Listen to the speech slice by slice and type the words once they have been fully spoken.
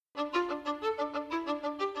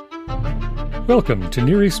Welcome to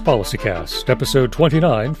Near East PolicyCast, episode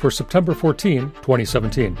 29 for September 14,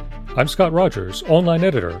 2017. I'm Scott Rogers, online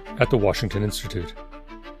editor at the Washington Institute.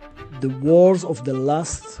 The wars of the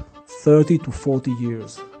last 30 to 40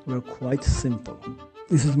 years were quite simple.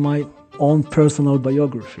 This is my own personal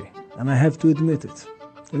biography, and I have to admit it.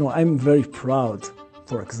 I'm very proud,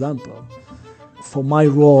 for example, for my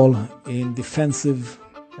role in defensive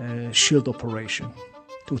shield operation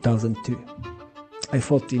 2002. I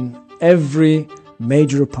fought in every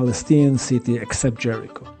major Palestinian city except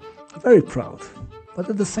Jericho. Very proud. But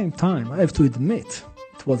at the same time, I have to admit,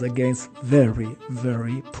 it was against very,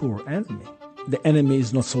 very poor enemy. The enemy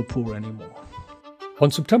is not so poor anymore. On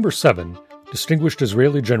September 7, distinguished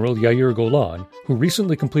Israeli General Yair Golan, who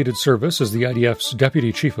recently completed service as the IDF's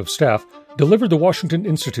Deputy Chief of Staff, delivered the Washington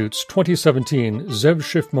Institute's 2017 Zev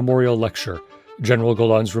Schiff Memorial Lecture. General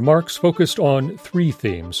Golan's remarks focused on three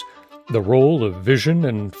themes: the role of vision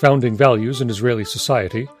and founding values in Israeli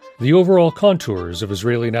society, the overall contours of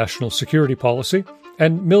Israeli national security policy,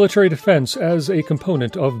 and military defense as a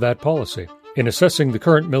component of that policy. In assessing the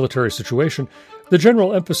current military situation, the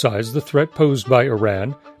general emphasized the threat posed by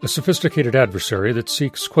Iran, a sophisticated adversary that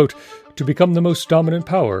seeks, quote, to become the most dominant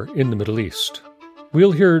power in the Middle East.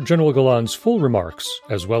 We'll hear General Golan's full remarks,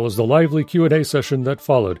 as well as the lively Q&A session that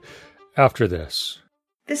followed, after this.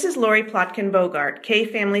 This is Lori Plotkin-Bogart, Kay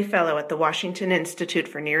Family Fellow at the Washington Institute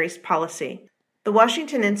for Near East Policy. The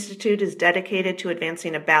Washington Institute is dedicated to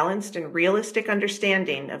advancing a balanced and realistic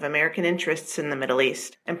understanding of American interests in the Middle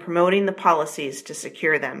East and promoting the policies to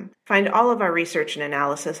secure them. Find all of our research and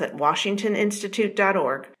analysis at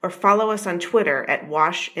washingtoninstitute.org or follow us on Twitter at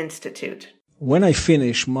WashInstitute. When I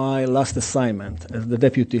finished my last assignment as the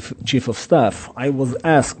Deputy Chief of Staff, I was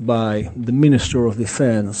asked by the Minister of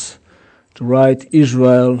Defense to write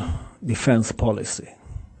Israel defense policy.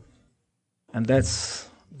 And that's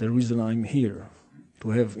the reason I'm here, to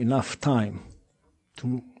have enough time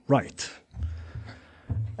to write.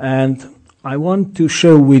 And I want to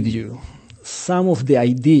share with you some of the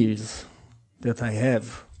ideas that I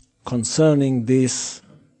have concerning this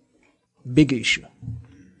big issue.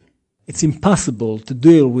 It's impossible to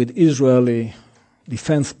deal with Israeli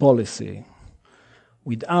defense policy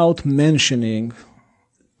without mentioning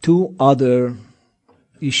two other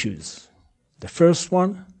issues. The first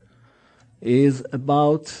one is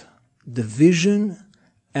about the vision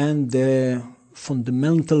and the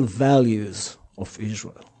fundamental values of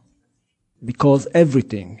Israel. Because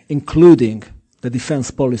everything, including the defense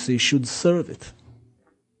policy, should serve it.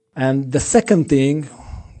 And the second thing,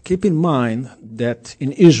 keep in mind that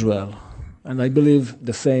in Israel, and I believe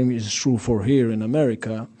the same is true for here in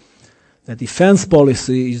America, the defense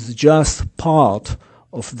policy is just part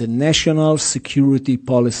of the national security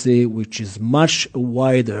policy, which is much a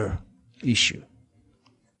wider issue.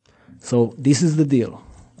 So this is the deal.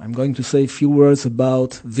 I'm going to say a few words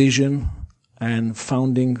about vision and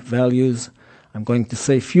founding values. I'm going to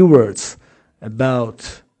say a few words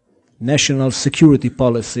about national security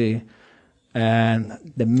policy, and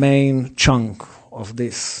the main chunk of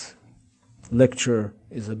this lecture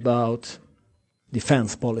is about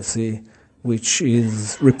defense policy, which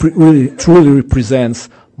is really truly represents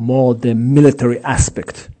more the military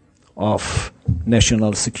aspect of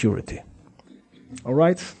national security. All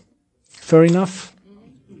right? Fair enough?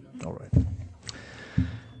 All right.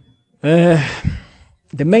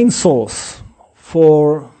 The main source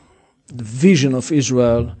for the vision of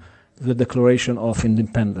Israel is the Declaration of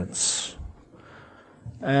Independence.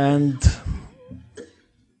 And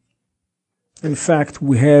in fact,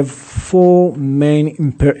 we have five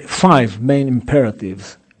main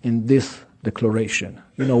imperatives in this declaration.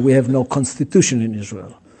 We have no constitution in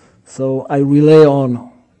Israel. So I rely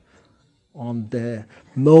on the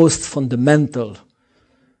most fundamental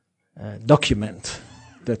document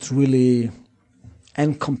that really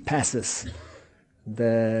encompasses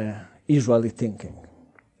the Israeli thinking.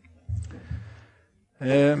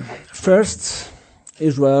 First,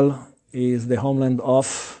 Israel is the homeland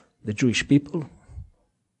of the Jewish people,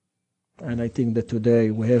 and I think that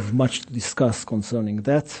today we have much to discuss concerning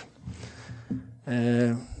that.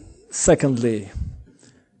 Secondly,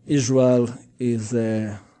 Israel is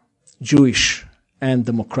a Jewish and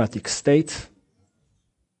democratic state.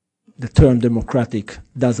 The term democratic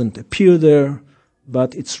doesn't appear there,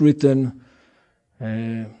 but it's written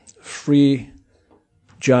free,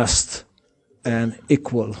 just, and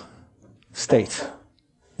equal state.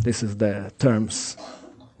 This is the terms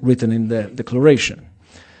written in the declaration.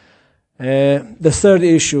 The third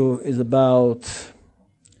issue is about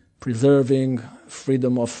preserving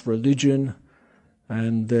freedom of religion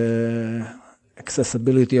and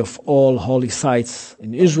accessibility of all holy sites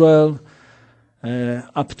in Israel.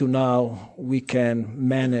 Up to now, we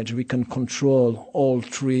can control all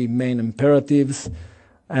three main imperatives.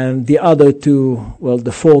 And the other two, well,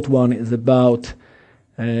 the fourth one is about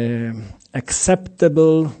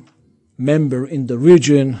acceptable member in the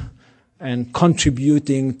region and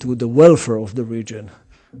contributing to the welfare of the region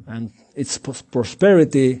and its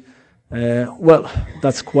prosperity. Well,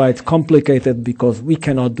 that's quite complicated because we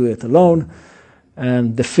cannot do it alone. And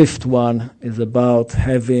the fifth one is about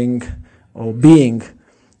having or being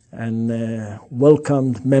a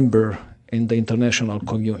welcomed member in the international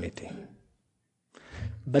community.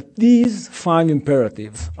 But these five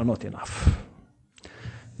imperatives are not enough.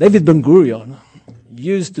 David Ben-Gurion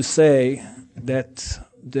used to say that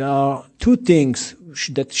there are two things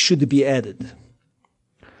that should be added.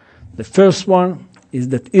 The first one is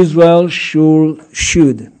that Israel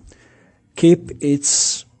should keep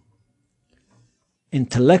its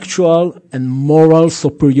intellectual and moral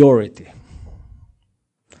superiority.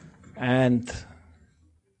 And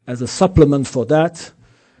as a supplement for that,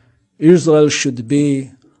 Israel should be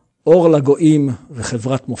Or LaGoim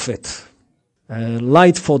v'Chevrat Mofet,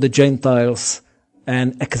 light for the Gentiles,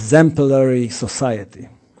 an exemplary society.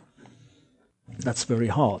 That's very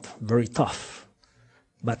hard, very tough.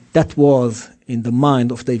 But that was in the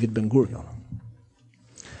mind of David Ben-Gurion.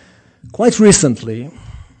 Quite recently,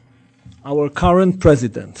 our current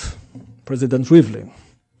president, President Rivlin,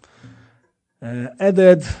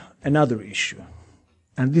 added another issue.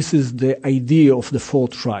 And this is the idea of the four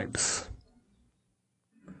tribes.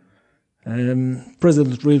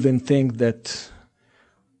 President Rivlin thinks that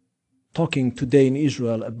talking today in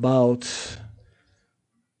Israel about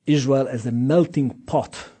Israel as a melting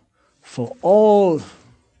pot for all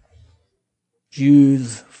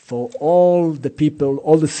Jews, for all the people,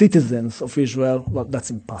 all the citizens of Israel, well,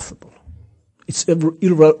 that's impossible. It's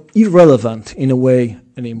irrelevant in a way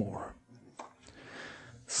anymore.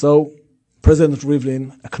 So President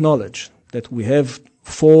Rivlin acknowledged that we have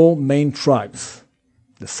four main tribes: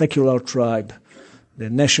 the secular tribe, the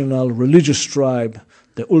national religious tribe,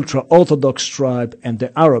 the ultra-Orthodox tribe, and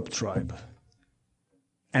the Arab tribe.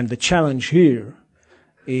 And the challenge here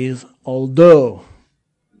is, although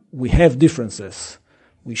we have differences,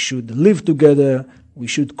 we should live together, we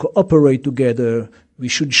should cooperate together, we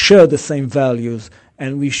should share the same values,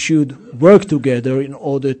 and we should work together in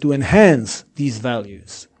order to enhance these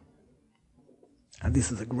values. And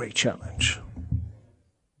this is a great challenge.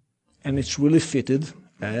 And it's really fitted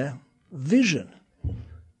a vision.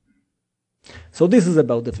 So this is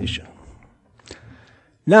about the vision.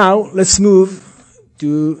 Now let's move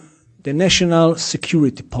to the national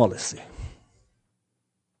security policy.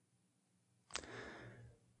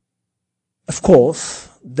 Of course,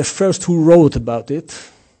 the first who wrote about it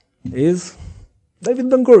is David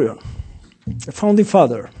Ben-Gurion, the founding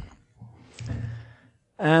father.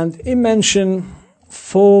 And he mentioned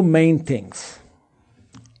four main things.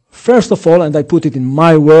 First of all, and I put it in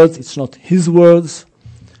my words, it's not his words.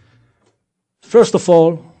 First of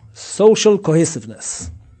all, social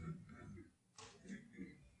cohesiveness.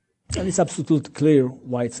 And it's absolutely clear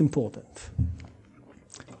why it's important.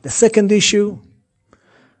 The second issue,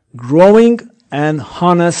 growing and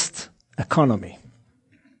honest economy.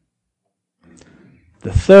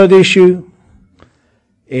 The third issue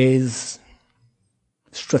is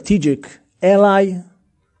strategic ally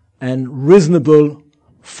and reasonable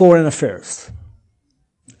foreign affairs.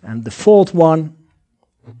 And the fourth one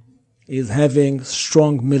is having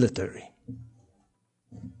strong military.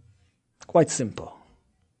 Quite simple.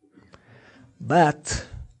 But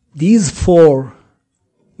these four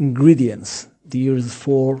ingredients, these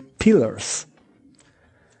four pillars,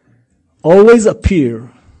 always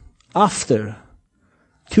appear after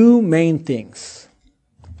two main things.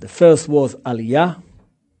 The first was Aliyah,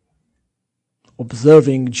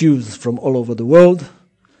 observing Jews from all over the world.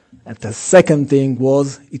 And the second thing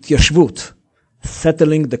was Ityashvut,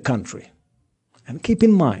 settling the country. And keep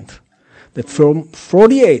in mind that from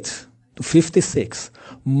 48 to 56,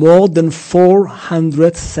 more than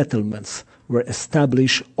 400 settlements were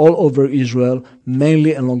established all over Israel,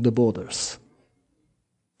 mainly along the borders.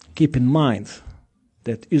 Keep in mind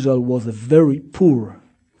that Israel was a very poor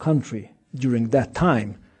country during that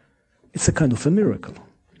time. It's a kind of a miracle.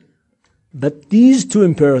 But these two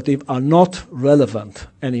imperatives are not relevant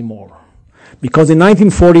anymore. Because in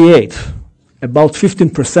 1948, about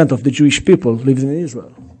 15% of the Jewish people lived in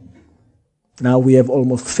Israel. Now we have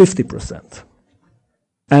almost 50%.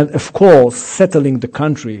 And of course, settling the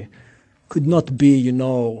country could not be,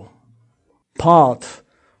 part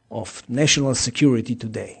of national security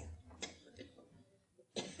today.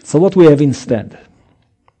 So what we have instead?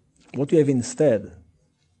 What we have instead,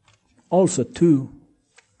 also two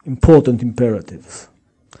important imperatives.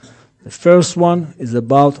 The first one is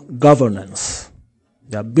about governance,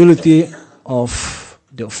 the ability of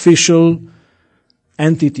the official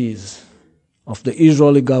entities of the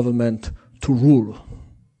Israeli government to rule.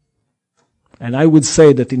 And I would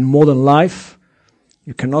say that in modern life,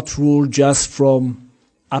 you cannot rule just from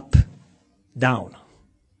up, down.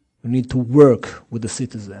 You need to work with the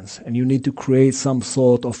citizens, and you need to create some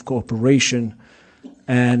sort of cooperation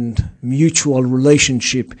and mutual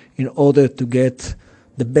relationship in order to get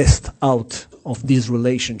the best out of this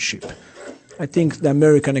relationship. I think the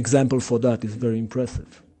American example for that is very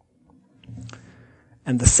impressive.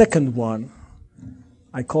 And the second one,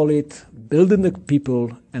 I call it building the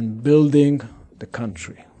people and building the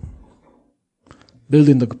country.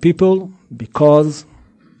 Building the people because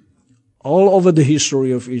all over the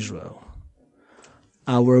history of Israel,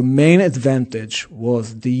 our main advantage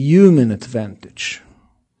was the human advantage,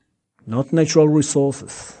 not natural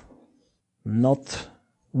resources, not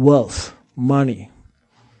wealth, money.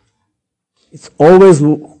 It always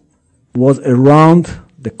was around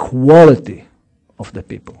the quality of the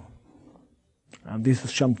people. And this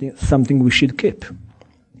is something we should keep.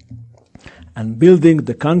 And building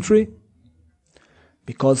the country,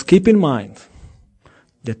 because keep in mind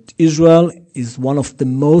that Israel is one of the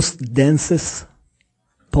most densest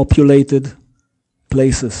populated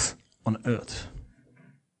places on earth.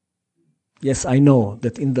 Yes, I know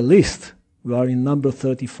that in the list we are in number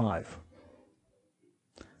 35.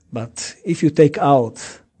 But if you take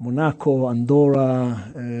out Monaco,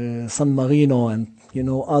 Andorra, San Marino, and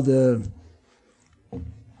other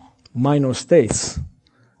minor states,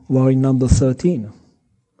 we are in number 13.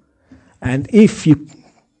 And if you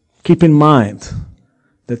keep in mind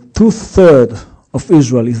that 2/3 of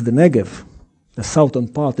Israel is the Negev, the southern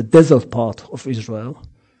part, the desert part of Israel,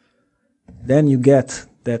 then you get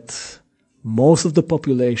that most of the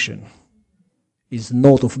population is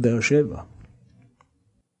north of Beersheba.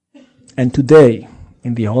 And today,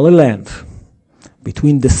 in the Holy Land,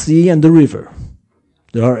 between the sea and the river,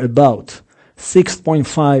 there are about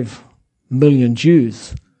 6.5 million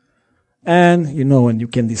Jews. And, and you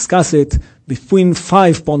can discuss it, between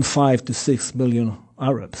 5.5 to 6 million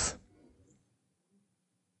Arabs.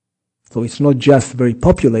 So it's not just very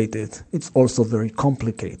populated, it's also very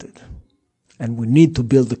complicated. And we need to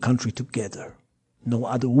build the country together. No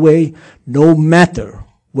other way, no matter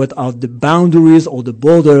what are the boundaries or the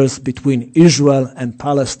borders between Israel and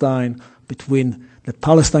Palestine, between the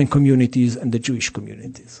Palestine communities and the Jewish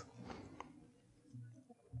communities.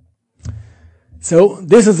 So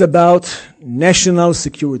this is about national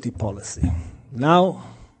security policy. Now,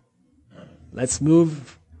 let's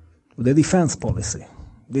move to the defense policy.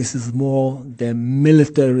 This is more the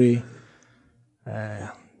military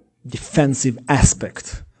defensive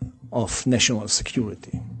aspect of national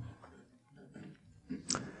security.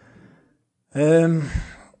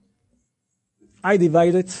 I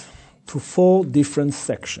divide it to 4 different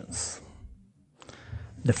sections.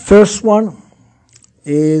 The first one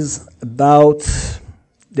is about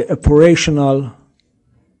the operational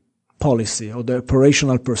policy or the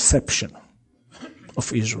operational perception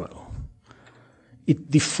of Israel. It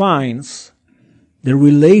defines the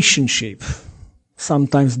relationship,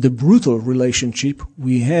 sometimes the brutal relationship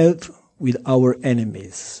we have with our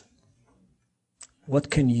enemies. What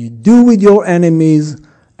can you do with your enemies,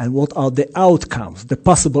 and what are the outcomes, the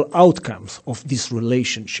possible outcomes of this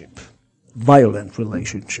relationship, violent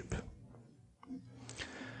relationship?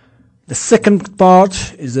 The second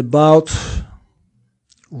part is about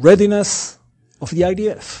readiness of the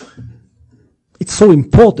IDF. It's so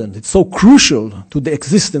important, it's so crucial to the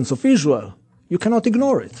existence of Israel, you cannot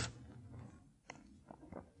ignore it.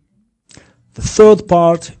 The third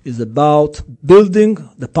part is about building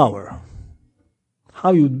the power.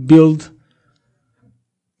 How you build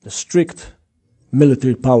the strict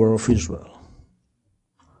military power of Israel.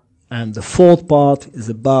 And the fourth part is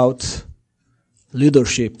about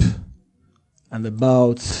leadership and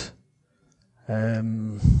about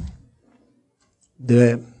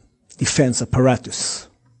the defense apparatus.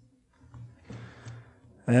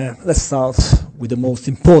 Let's start with the most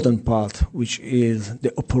important part, which is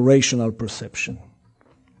the operational perception.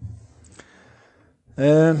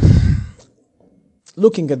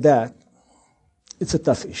 Looking at that, it's a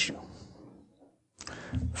tough issue.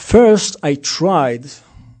 First, I tried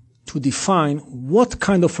to define what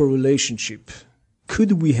kind of a relationship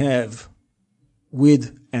could we have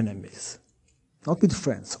with enemies. Not with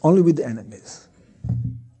friends, only with enemies.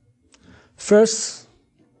 First,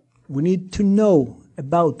 we need to know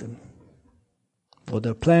about them. what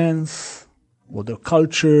their plans, what their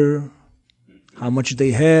culture, how much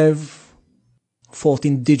they have,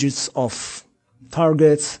 14 digits of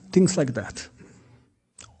targets, things like that.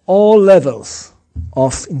 All levels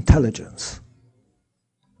of intelligence.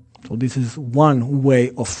 So this is one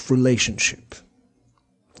way of relationship.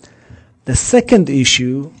 The second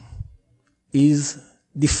issue is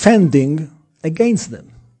defending against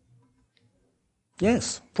them.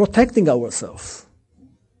 Yes, protecting ourselves.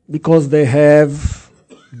 Because they have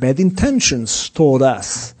bad intentions toward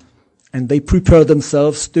us. And they prepare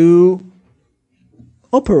themselves to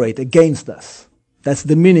operate against us. That's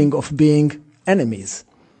the meaning of being enemies.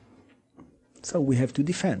 So we have to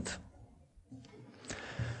defend.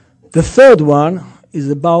 The third one is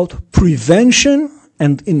about prevention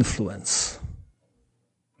and influence.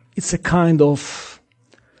 It's a kind of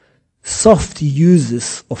soft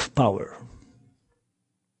uses of power.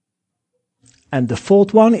 And the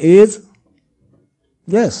fourth one is,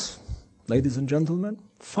 yes, ladies and gentlemen,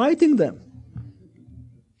 fighting them.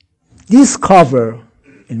 These cover,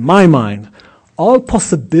 in my mind, all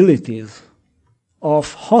possibilities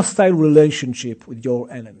of hostile relationship with your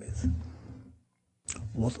enemies.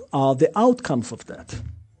 What are the outcomes of that?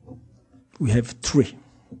 We have three.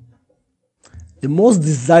 The most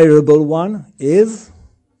desirable one is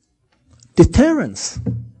deterrence.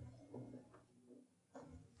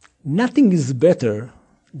 Nothing is better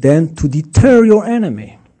than to deter your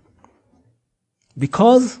enemy.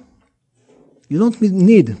 Because you don't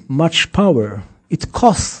need much power. It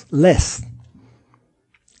costs less.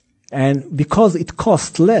 And because it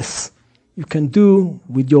costs less, you can do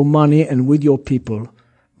with your money and with your people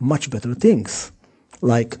much better things,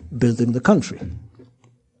 like building the country.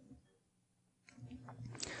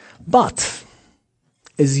 But,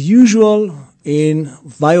 as usual in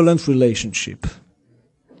violent relationship,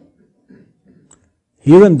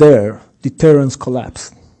 here and there, deterrence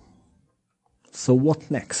collapsed. So what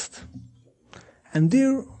next? And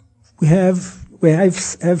there we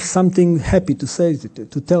have something happy to say,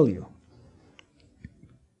 to tell you.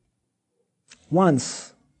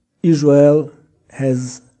 Once Israel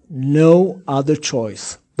has no other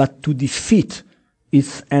choice but to defeat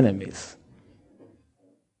its enemies.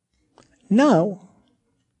 Now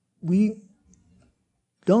we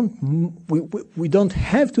don't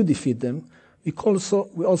have to defeat them. We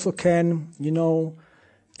also can,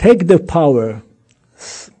 take their power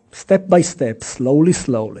step by step,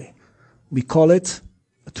 slowly. We call it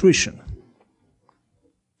attrition.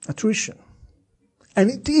 Attrition. And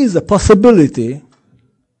it is a possibility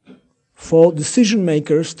for decision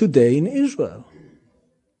makers today in Israel.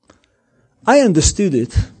 I understood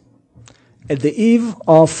it at the eve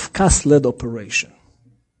of CAS-led operation.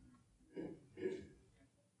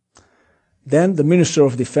 Then the Minister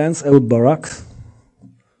of Defense, Ehud Barak,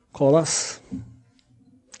 called us,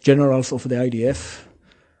 generals of the IDF,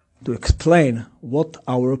 to explain what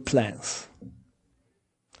our plans.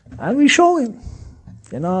 And we show him,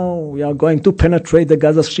 we are going to penetrate the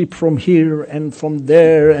Gaza Strip from here and from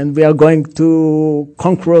there, and we are going to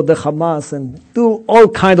conquer the Hamas and do all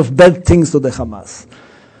kind of bad things to the Hamas.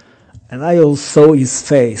 And I also saw his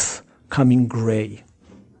face coming gray.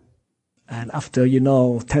 And after,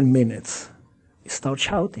 10 minutes, he starts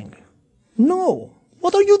shouting, "No,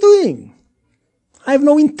 what are you doing? I have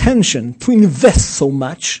no intention to invest so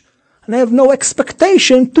much, and I have no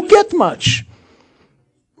expectation to get much.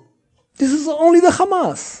 This is only the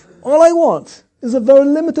Hamas. All I want is a very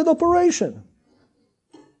limited operation."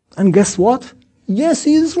 And guess what? Yes,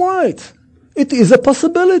 he is right. It is a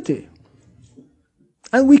possibility.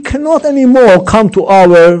 And we cannot anymore come to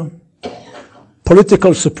our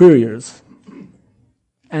political superiors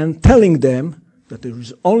and telling them that there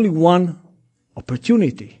is only one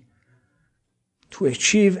opportunity to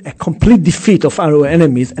achieve a complete defeat of our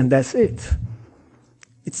enemies, and that's it.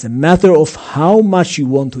 It's a matter of how much you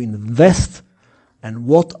want to invest and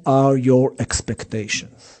what are your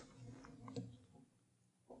expectations.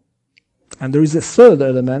 And there is a third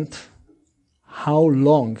element, how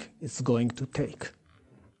long it's going to take.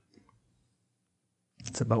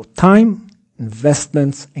 It's about time,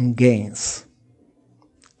 investments, and gains.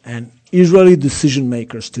 And Israeli decision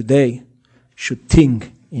makers today should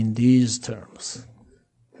think in these terms.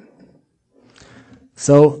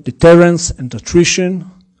 So, deterrence and attrition,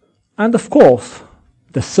 and of course,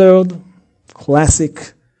 the third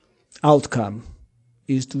classic outcome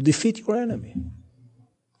is to defeat your enemy.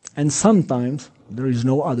 And sometimes there is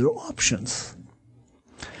no other options.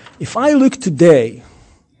 If I look today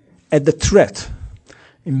at the threat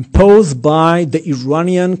imposed by the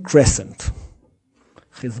Iranian Crescent,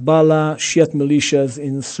 Hezbollah, Shiite militias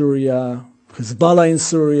in Syria, Hezbollah in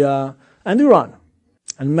Syria, and Iran,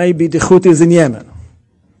 and maybe the Houthis in Yemen.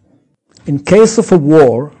 In case of a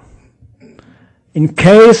war, in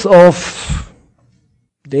case of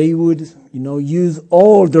they would, use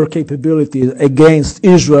all their capabilities against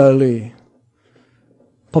Israeli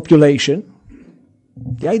population,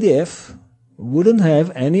 the IDF wouldn't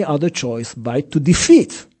have any other choice but to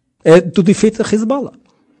defeat Hezbollah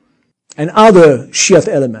and other Shiite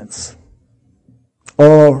elements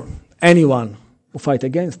or anyone who fight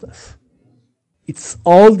against us. It's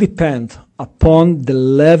all depend upon the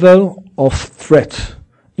level of threat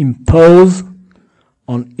imposed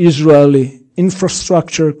on Israeli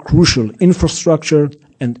infrastructure, crucial infrastructure,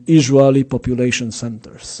 and Israeli population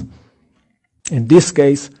centers. In this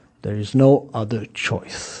case, there is no other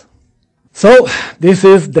choice. So, this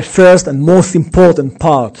is the first and most important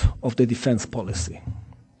part of the defense policy.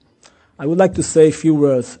 I would like to say a few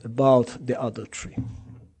words about the other three.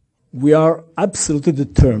 We are absolutely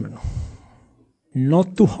determined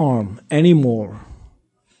not to harm anymore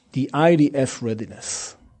the IDF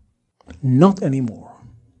readiness. Not anymore.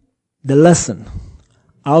 The lesson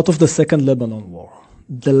out of the Second Lebanon War,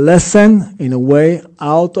 the lesson, in a way,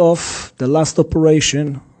 out of the last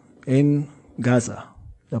operation in Gaza,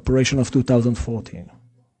 the operation of 2014.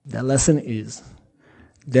 The lesson is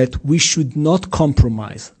that we should not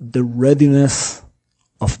compromise the readiness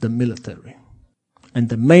of the military. And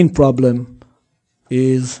the main problem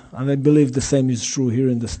is, and I believe the same is true here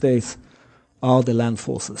in the States, are the land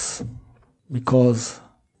forces. Because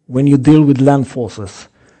when you deal with land forces,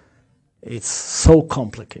 it's so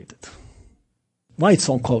complicated. Why it's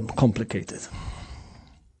so complicated?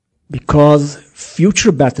 Because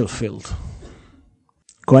future battlefield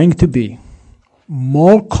going to be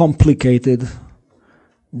more complicated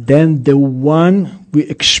than the one we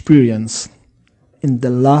experienced in the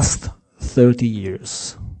last 30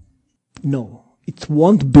 years. No, it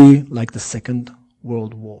won't be like the Second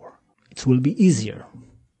World War. It will be easier.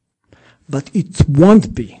 But it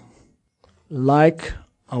won't be like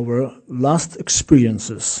our last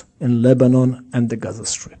experiences in Lebanon and the Gaza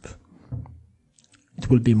Strip. It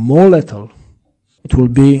will be more lethal. It will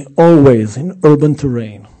be always in urban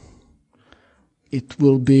terrain. It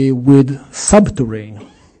will be with subterranean.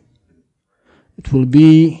 It will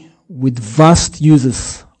be with vast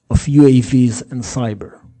uses of UAVs and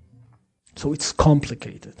cyber. So it's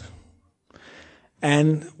complicated.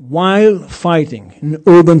 And while fighting in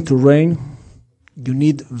urban terrain, you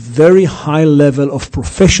need very high level of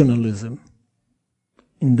professionalism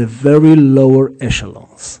in the very lower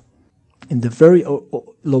echelons. In the very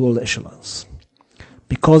lower echelons.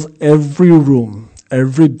 Because every room,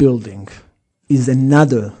 every building is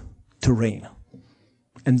another terrain.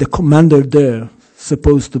 And the commander there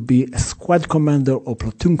supposed to be a squad commander or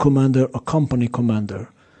platoon commander or company commander.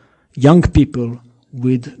 Young people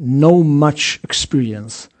with no much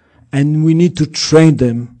experience. And we need to train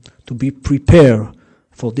them to be prepared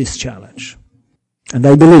for this challenge. And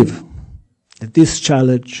I believe that this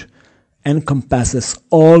challenge encompasses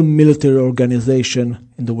all military organization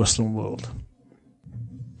in the Western world.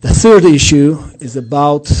 The third issue is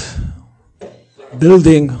about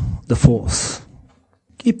building the force.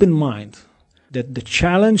 Keep in mind that the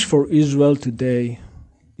challenge for Israel today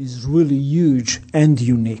is really huge and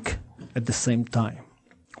unique at the same time.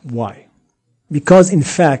 Why? Because in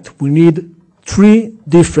fact we need three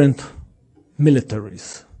different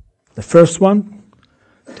militaries. The first one,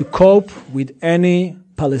 to cope with any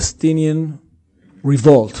Palestinian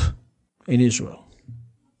revolt in Israel.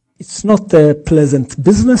 It's not a pleasant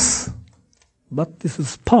business, but this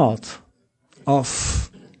is part of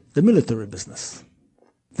the military business.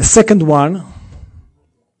 The second one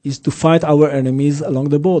is to fight our enemies along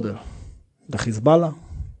the border. The Hezbollah,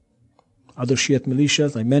 other Shiite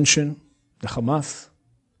militias I mentioned, the Hamas.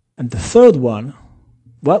 And the third one,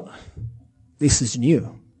 well, this is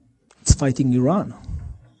new. It's fighting Iran.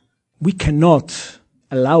 We cannot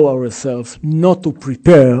allow ourselves not to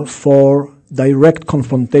prepare for direct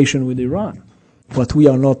confrontation with Iran. But we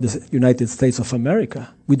are not the United States of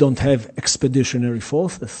America. We don't have expeditionary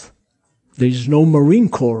forces. There is no Marine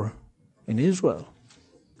Corps in Israel.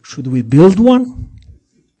 Should we build one?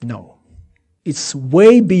 No. It's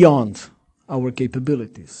way beyond our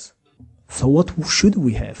capabilities. So what should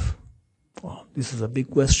we have? Well, this is a big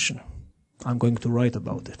question. I'm going to write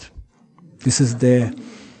about it. This is the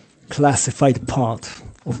classified part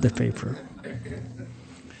of the paper.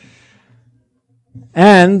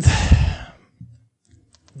 And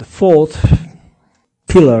the fourth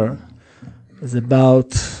pillar is about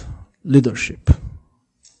leadership,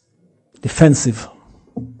 defensive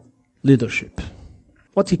leadership.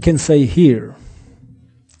 What you can say here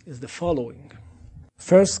is the following.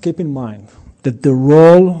 First, keep in mind, that the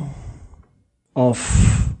role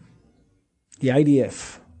of the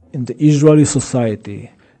IDF in the Israeli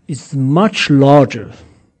society is much larger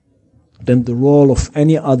than the role of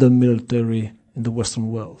any other military in the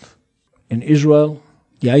Western world. In Israel,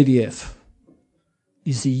 the IDF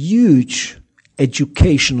is a huge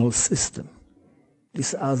educational system.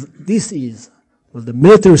 This is the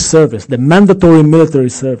military service, the mandatory military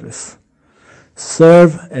service,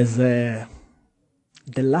 serve as the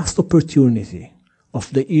last opportunity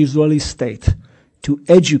of the Israeli state to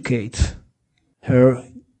educate her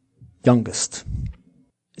youngest.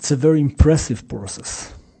 It's a very impressive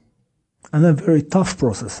process and a very tough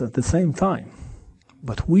process at the same time.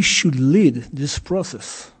 But we should lead this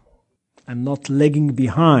process and not lagging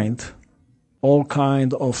behind all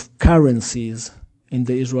kinds of currencies in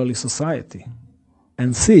the Israeli society.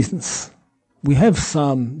 And since we have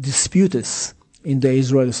some disputes in the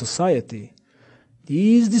Israeli society,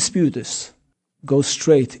 these disputes go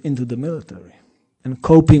straight into the military. And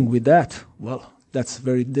coping with that, well, that's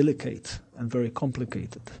very delicate and very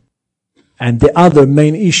complicated. And the other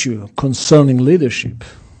main issue concerning leadership,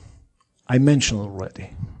 I mentioned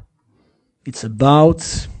already. It's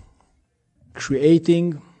about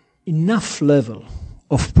creating enough level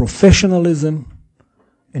of professionalism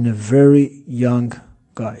in a very young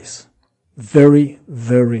guys. Very,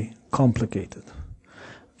 very complicated.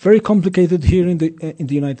 Very complicated here in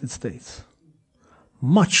the United States.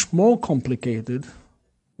 Much more complicated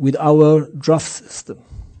with our draft system.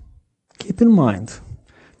 Keep in mind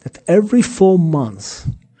that every 4 months,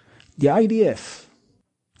 the IDF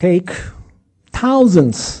take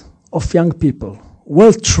thousands of young people,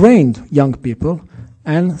 well-trained young people,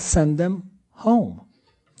 and send them home.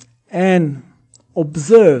 And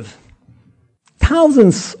observe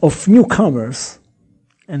thousands of newcomers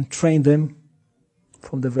and train them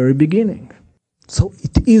from the very beginning. So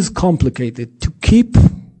it is complicated to keep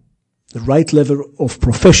the right level of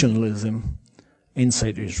professionalism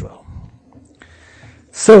inside Israel.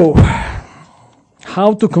 So,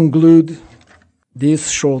 how to conclude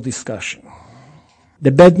this short discussion?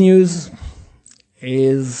 The bad news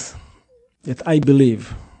is that I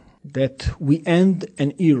believe that we end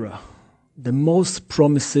an era, the most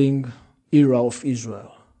promising era of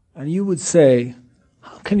Israel. And you would say,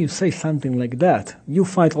 how can you say something like that? You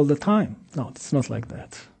fight all the time. No, it's not like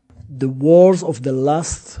that. The wars of the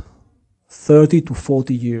last 30 to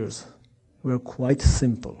 40 years were quite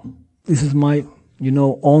simple. This is my,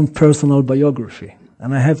 own personal biography,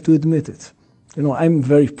 and I have to admit it. I'm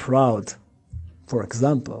very proud, for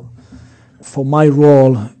example, for my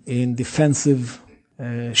role in defensive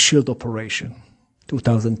shield operation,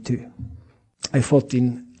 2002. I fought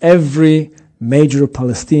in every major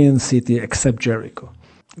Palestinian city except Jericho.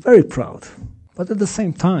 Very proud. But at the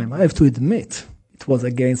same time, I have to admit, it was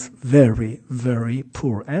against very, very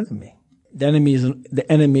poor enemy. The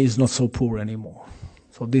enemy is not so poor anymore.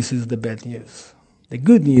 So this is the bad news. The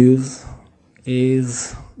good news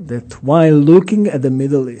is that while looking at the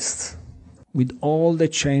Middle East, with all the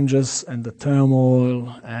changes and the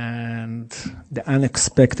turmoil and the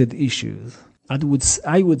unexpected issues, I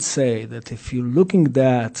would say that if you're looking at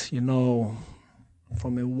that,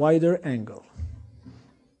 from a wider angle,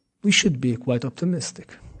 we should be quite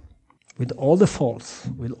optimistic. With all the faults,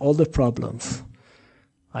 with all the problems,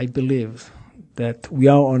 I believe that we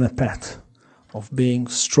are on a path of being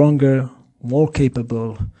stronger, more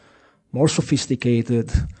capable, more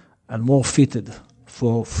sophisticated, and more fitted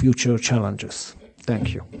for future challenges.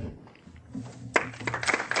 Thank you.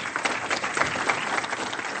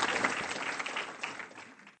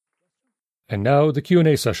 And now the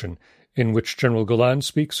Q&A session, in which General Golan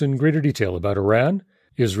speaks in greater detail about Iran,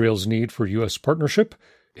 Israel's need for U.S. partnership,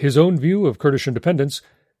 his own view of Kurdish independence,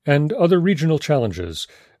 and other regional challenges.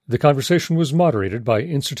 The conversation was moderated by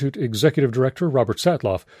Institute Executive Director Robert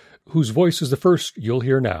Satloff, whose voice is the first you'll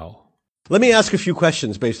hear now. Let me ask a few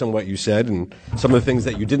questions based on what you said and some of the things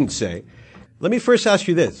that you didn't say. Let me first ask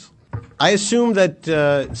you this. I assume that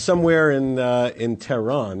somewhere in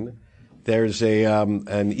Tehran there's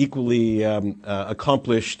an equally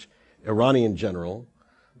accomplished Iranian general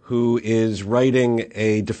who is writing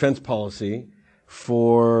a defense policy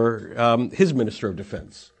for his Minister of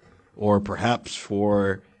Defense, or perhaps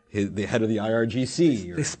for the head of the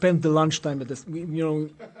IRGC. They spend the lunchtime at this,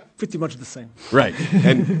 pretty much the same. Right,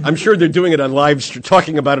 and I'm sure they're doing it on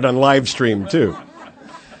talking about it on live stream too.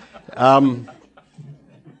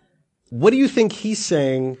 What do you think he's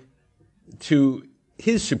saying to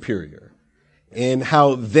his superior in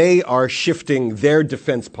how they are shifting their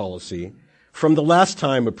defense policy from the last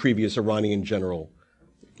time a previous Iranian general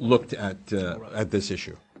looked at this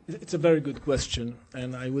issue? It's a very good question,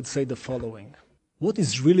 and I would say the following. What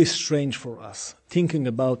is really strange for us, thinking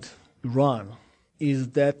about Iran, is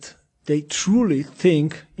that they truly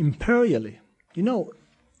think imperially. You know,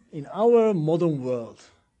 in our modern world,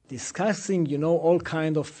 discussing, all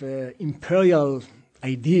kind of imperial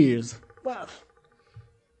ideas, well,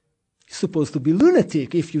 you're supposed to be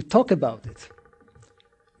lunatic if you talk about it.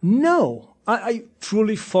 No, I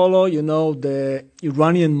truly follow, the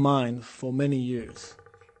Iranian mind for many years.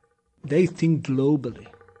 They think globally.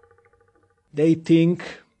 They think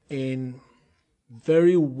in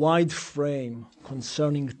very wide frame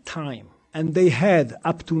concerning time. And they had,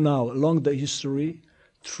 up to now, along the history,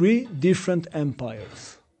 3 different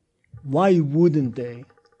empires. Why wouldn't they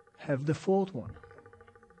have the 4th one?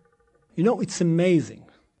 It's amazing.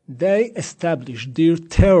 They established their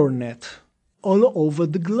terror net all over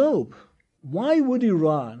the globe. Why would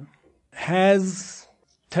Iran has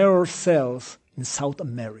terror cells in South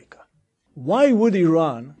America? Why would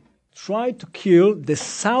Iran try to kill the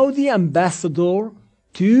Saudi ambassador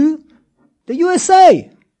to the USA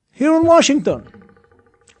here in Washington?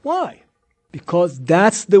 Why? Because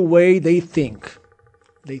that's the way they think.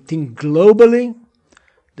 They think globally.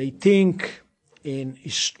 They think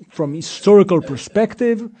from historical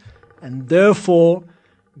perspective, and therefore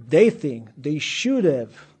they think they should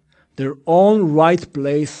have their own right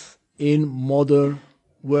place in modern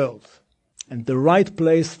world. And the right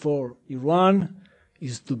place for Iran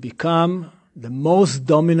is to become the most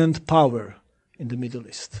dominant power in the Middle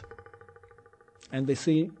East. And they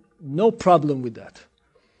see no problem with that.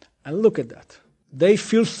 And look at that. They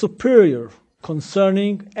feel superior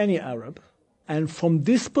concerning any Arab. And from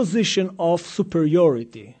this position of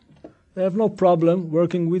superiority, they have no problem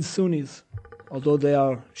working with Sunnis, although they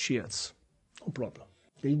are Shiites. No problem.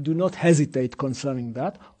 They do not hesitate concerning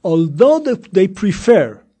that, although they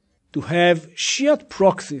prefer to have Shiite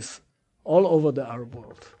proxies all over the Arab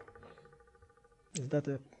world. Is that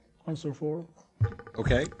an answer for?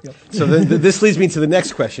 Okay. Yep. So then this leads me to the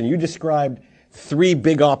next question. You described 3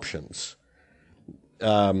 big options.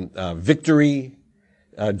 Victory,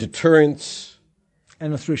 deterrence,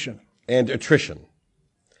 And attrition. And attrition.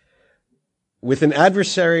 With an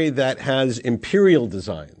adversary that has imperial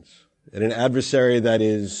designs, and an adversary that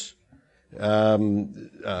is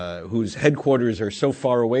whose headquarters are so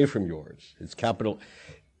far away from yours, its capital,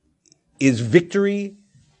 is victory,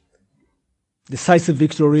 Decisive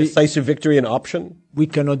victory an option? We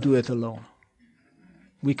cannot do it alone.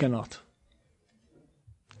 We cannot.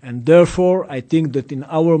 And therefore, I think that in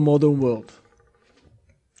our modern world,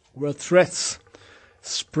 where threats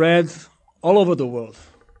spread all over the world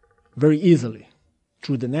very easily,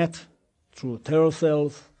 through the net, through terror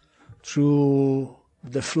cells, through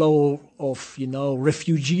the flow of,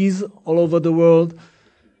 refugees all over the world,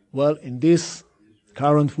 well, in this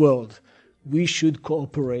current world, we should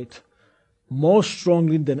cooperate more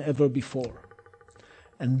strongly than ever before.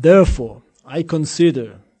 And therefore, I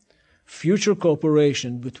consider future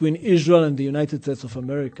cooperation between Israel and the United States of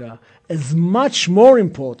America as much more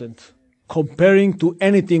important comparing to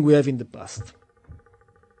anything we have in the past.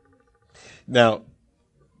 Now,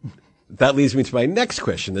 that leads me to my next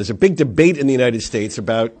question. There's a big debate in the United States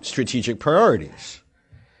about strategic priorities.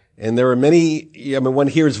 And there are many, one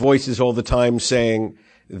hears voices all the time saying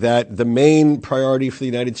that the main priority for the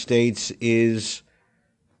United States is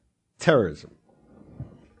terrorism,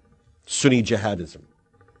 Sunni jihadism.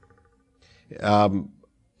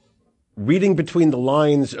 Reading between the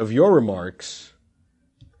lines of your remarks,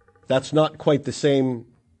 that's not quite the same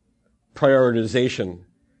prioritization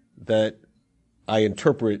that I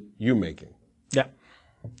interpret you making. Yeah,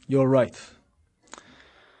 you're right.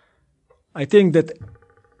 I think that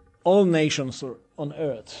all nations on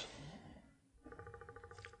earth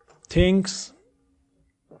think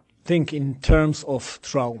in terms of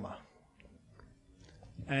trauma.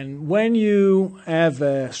 And when you have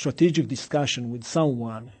a strategic discussion with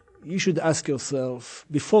someone, you should ask yourself,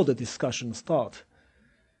 before the discussion starts,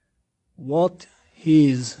 what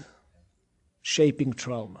is shaping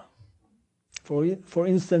trauma? For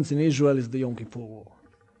instance, in Israel is the Yom Kippur War.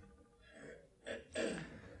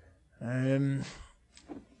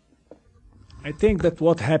 I think that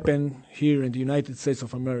what happened here in the United States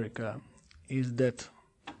of America is that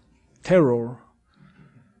terror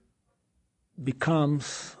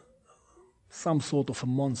becomes some sort of a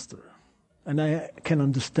monster. And I can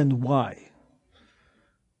understand why.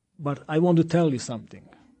 But I want to tell you something.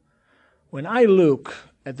 When I look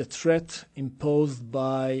at the threat imposed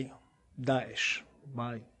by Daesh,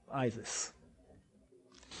 by ISIS,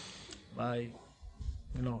 by,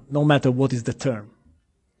 no matter what is the term,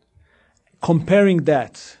 comparing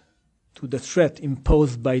that to the threat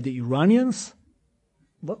imposed by the Iranians,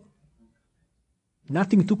 well,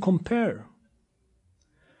 nothing to compare.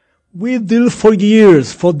 We deal for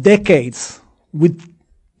years, for decades, with,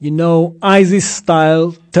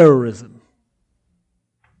 ISIS-style terrorism.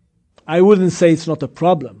 I wouldn't say it's not a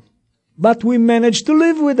problem, but we managed to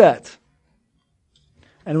live with that.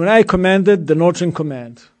 And when I commanded the Northern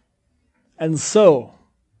Command, and so,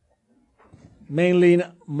 mainly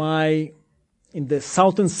in the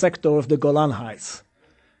southern sector of the Golan Heights,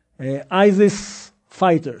 ISIS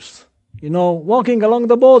fighters, walking along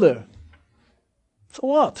the border. So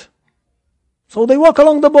what? So they walk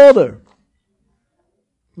along the border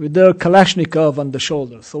with their Kalashnikov on the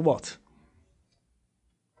shoulder. So what?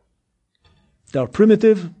 They are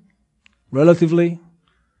primitive, relatively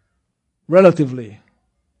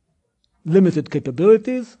limited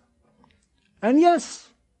capabilities, and yes,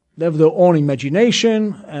 they have their own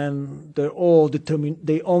imagination and their own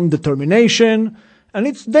determination, and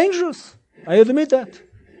it's dangerous. I admit that.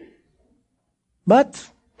 But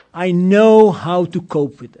I know how to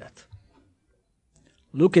cope with that.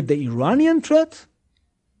 Look at the Iranian threat.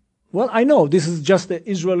 Well, I know this is just the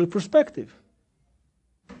Israeli perspective.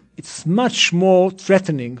 It's much more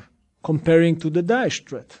threatening comparing to the Daesh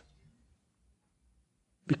threat.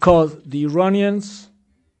 Because the Iranians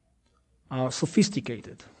are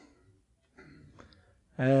sophisticated.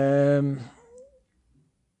 They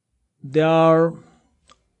are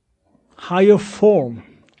higher form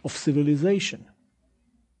of civilization.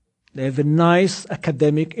 They have a nice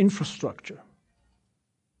academic infrastructure,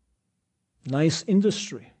 nice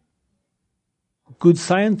industry, good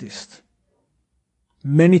scientists,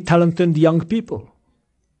 many talented young people.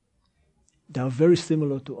 They are very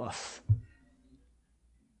similar to us.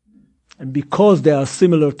 And because they are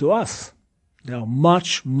similar to us, they are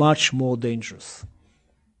much, much more dangerous.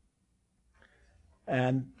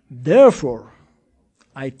 And therefore,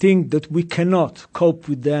 I think that we cannot cope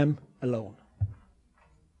with them alone.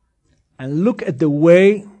 And look at the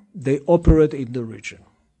way they operate in the region.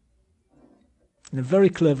 In a very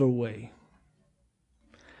clever way.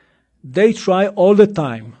 They try all the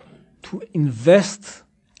time to invest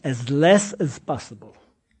as less as possible.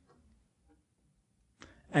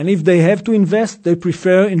 And if they have to invest, they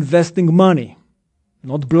prefer investing money,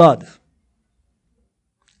 not blood.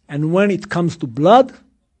 And when it comes to blood,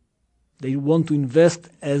 they want to invest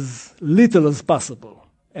as little as possible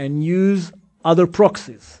and use other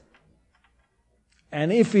proxies.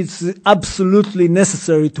 And if it's absolutely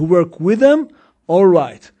necessary to work with them, all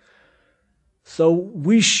right. So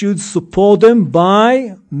we should support them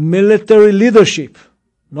by military leadership,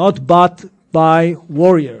 not but by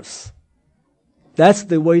warriors. That's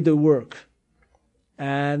the way they work.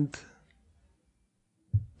 And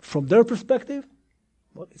from their perspective,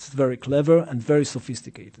 well, it's very clever and very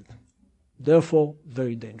sophisticated. Therefore,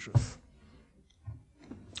 very dangerous.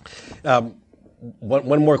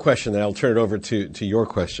 One more question, then I'll turn it over to your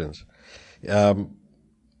questions.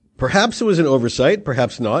 Perhaps it was an oversight,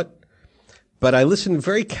 perhaps not, but I listened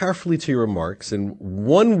very carefully to your remarks, and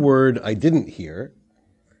one word I didn't hear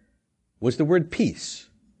was the word peace.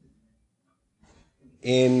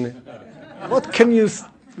 What can you,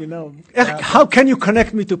 how can you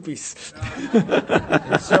connect me to peace?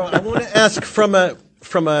 So I want to ask from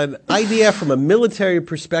an idea, from a military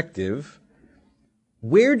perspective,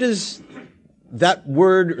 where does that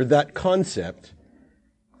word or that concept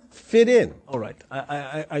fit in? All right.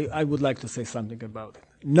 I would like to say something about it.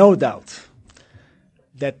 No doubt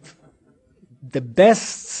that the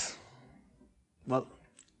best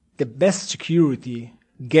security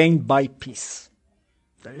gained by peace.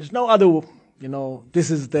 There is no other,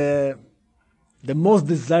 this is the most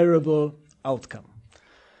desirable outcome.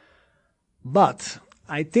 But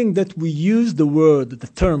I think that we use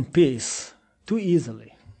the term peace, too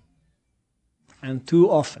easily and too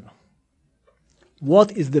often.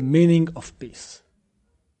 What is the meaning of peace?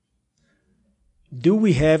 Do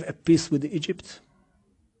we have a peace with Egypt?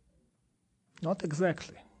 Not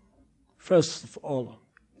exactly. First of all,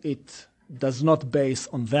 it does not base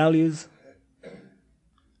on values.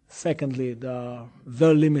 Secondly, there are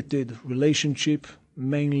very limited relationship,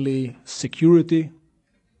 mainly security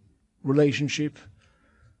relationship.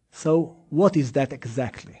 So what is that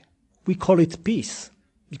exactly? We call it peace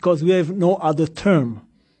because we have no other term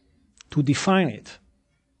to define it.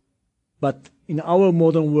 But in our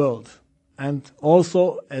modern world, and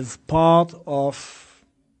also as part of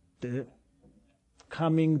the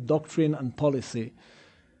coming doctrine and policy,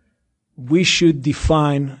 we should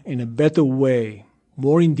define in a better way,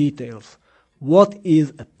 more in details, what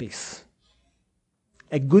is a peace.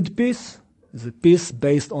 A good peace is a peace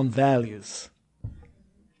based on values.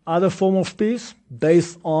 other form of peace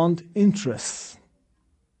based on interests.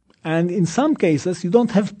 And in some cases, you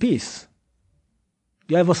don't have peace.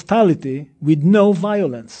 You have hostility with no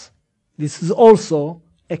violence. This is also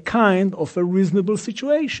a kind of a reasonable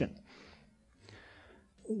situation.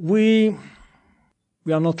 We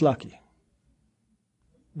are not lucky.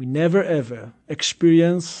 We never ever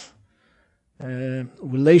experience a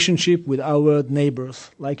relationship with our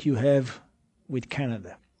neighbors like you have with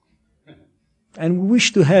Canada. And we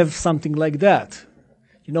wish to have something like that.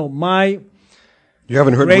 You know, You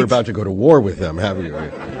haven't heard we're about to go to war with them, have you?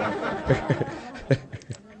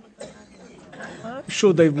 I'm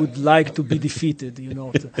sure they would like to be defeated, you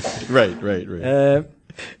know. Right.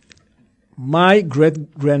 My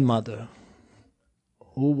great-grandmother,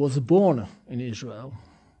 who was born in Israel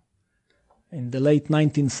in the late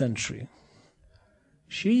 19th century,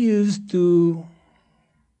 she used to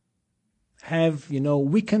have,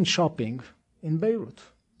 weekend shopping in Beirut.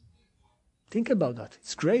 Think about that.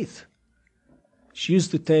 It's great. She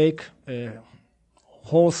used to take a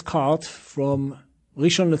horse cart from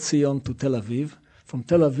Rishon LeZion to Tel Aviv. From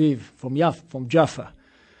Tel Aviv, from Jaffa,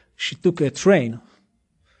 she took a train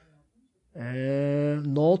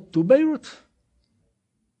north to Beirut.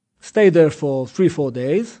 Stayed there for 3-4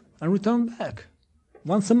 days and returned back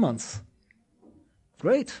once a month.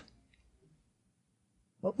 Great.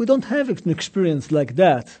 But we don't have an experience like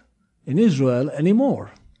that in Israel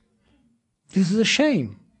anymore. This is a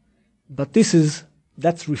shame. But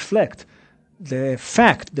that reflects the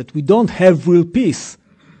fact that we don't have real peace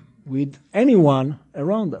with anyone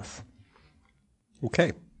around us.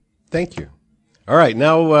 Okay. Thank you. All right.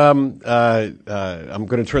 Now I'm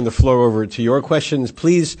going to turn the floor over to your questions.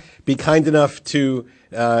 Please be kind enough to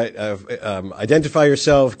identify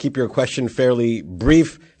yourself, keep your question fairly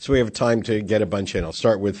brief so we have time to get a bunch in. I'll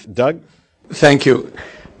start with Doug. Thank you.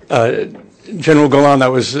 General Golan,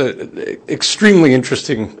 that was an extremely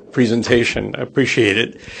interesting presentation. I appreciate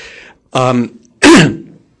it.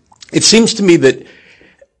 It seems to me that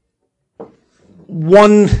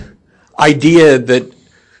one idea that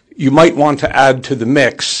you might want to add to the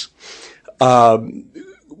mix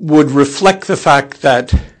would reflect the fact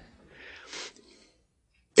that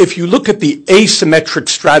if you look at the asymmetric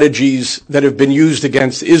strategies that have been used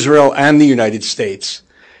against Israel and the United States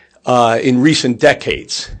in recent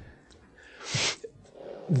decades,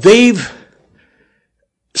 they've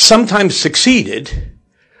sometimes succeeded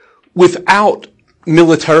without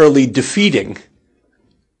militarily defeating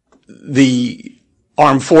the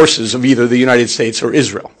armed forces of either the United States or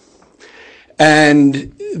Israel.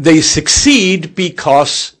 And they succeed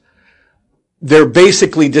because they're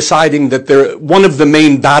basically deciding that one of the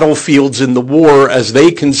main battlefields in the war, as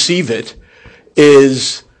they conceive it,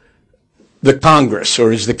 is the Congress,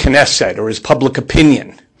 or is the Knesset, or is public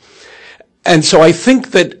opinion. And so I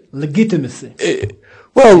think that legitimacy,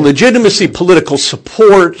 political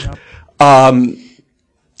support.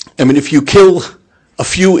 If you kill a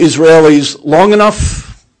few Israelis long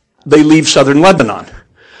enough, they leave southern Lebanon,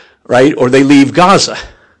 right? Or they leave Gaza.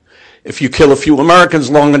 If you kill a few Americans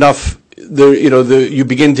long enough, you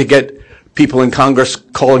begin to get people in Congress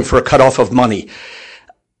calling for a cutoff of money.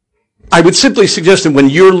 I would simply suggest that when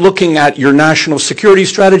you're looking at your national security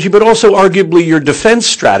strategy, but also arguably your defense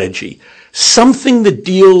strategy, something that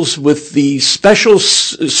deals with the special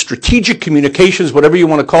strategic communications, whatever you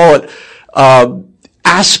want to call it,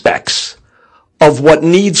 aspects of what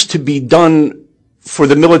needs to be done for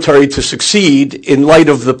the military to succeed in light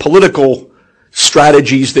of the political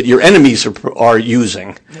strategies that your enemies are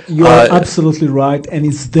using. You are absolutely right, and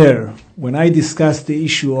it's there. When I discuss the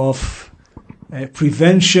issue of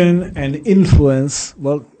prevention and influence,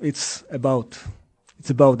 well, it's about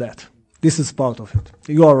that. This is part of it.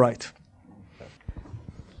 You are right.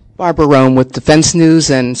 Barbara Rome with Defense News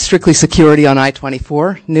and Strictly Security on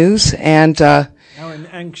I-24 News. And now I'm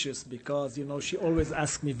anxious because, she always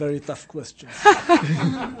asks me very tough questions.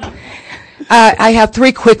 I have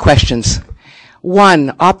 3 quick questions.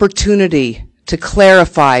 One, opportunity to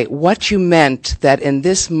clarify what you meant that in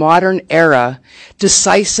this modern era,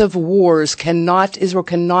 decisive wars Israel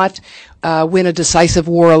cannot win a decisive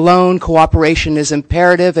war alone. Cooperation is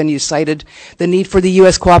imperative, and you cited the need for the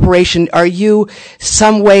U.S. cooperation. Are you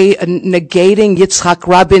some way negating Yitzhak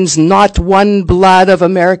Rabin's not one blood of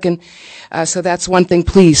American? So that's one thing,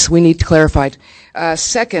 please, we need clarified.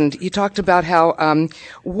 Second, you talked about how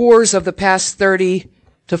wars of the past 30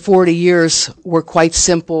 to 40 years were quite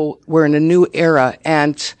simple. We're in a new era,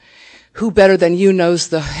 and who better than you knows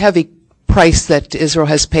the heavy price that Israel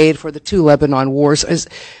has paid for the 2 Lebanon wars.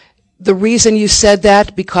 The reason you said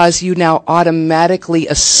that, because you now automatically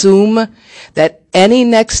assume that any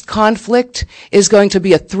next conflict is going to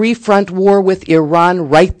be a three-front war with Iran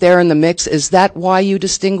right there in the mix. Is that why you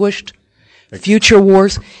distinguished future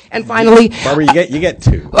wars? And finally, Barbara, you get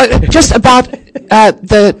two. just about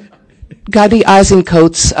the Gadi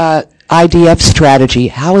Eisenkote's IDF strategy.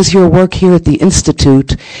 How is your work here at the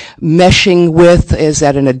Institute meshing with, is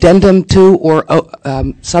that an addendum to or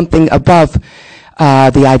something above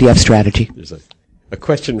the IDF strategy? There's a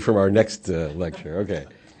question from our next lecture. Okay.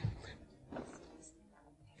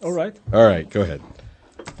 All right. All right, go ahead.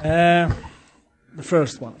 The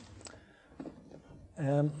first one.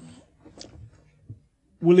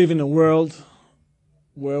 We live in a world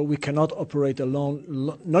where we cannot operate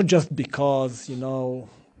alone, not just because,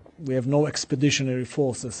 we have no expeditionary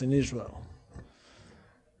forces in Israel.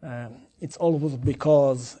 It's always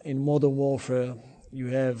because in modern warfare you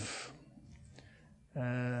have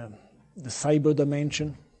the cyber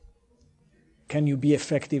dimension. Can you be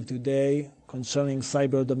effective today concerning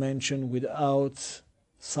cyber dimension without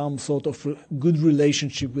some sort of good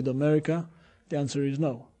relationship with America? The answer is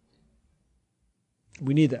no.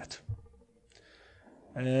 We need that.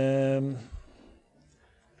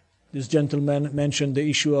 This gentleman mentioned the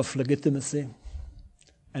issue of legitimacy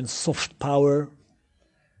and soft power.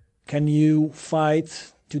 Can you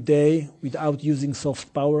fight today without using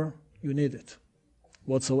soft power? You need it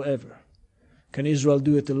whatsoever. Can Israel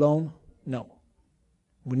do it alone? No.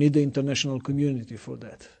 We need the international community for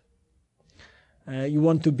that. You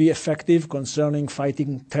want to be effective concerning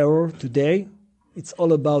fighting terror today? It's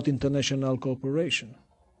all about international cooperation.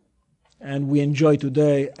 And we enjoy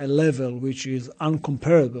today a level which is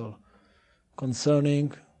uncomparable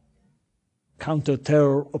concerning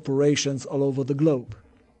counter-terror operations all over the globe.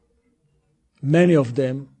 Many of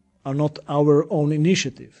them are not our own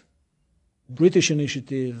initiative. British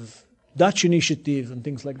initiatives, Dutch initiatives, and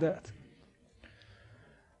things like that.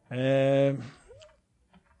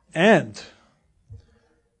 And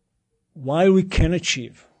while we can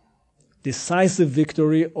achieve decisive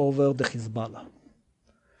victory over the Hezbollah,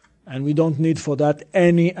 and we don't need for that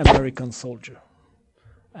any American soldier,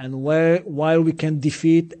 and while we can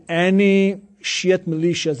defeat any Shiite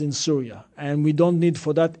militias in Syria, and we don't need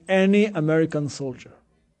for that any American soldier,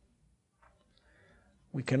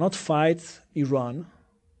 we cannot fight Iran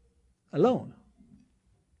alone.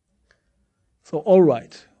 So, all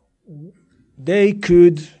right, they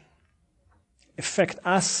could affect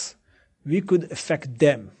us, we could affect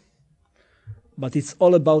them, but it's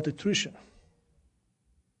all about attrition.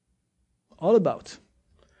 All about.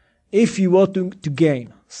 If you want to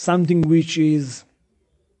gain something which is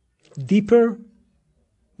deeper,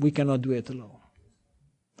 we cannot do it alone.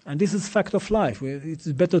 And this is fact of life. It's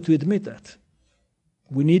better to admit that.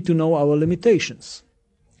 We need to know our limitations.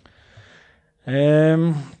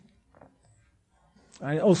 I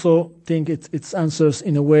also think it answers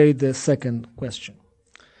in a way the second question.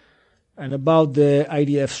 And about the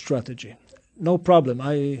IDF strategy. No problem.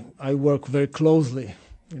 I work very closely,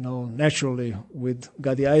 naturally with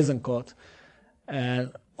Gadi Eisenkot.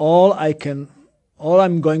 And all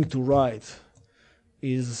I'm going to write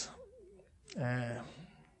is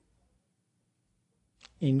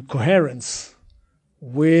in coherence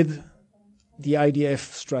with the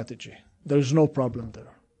IDF strategy. There is no problem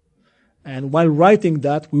there. And while writing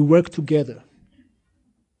that, we work together.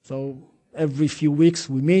 So every few weeks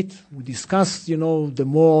we meet, we discuss, the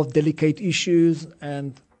more delicate issues,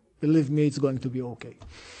 and believe me, it's going to be okay.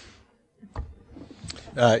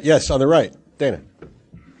 Yes, on the right. Dana.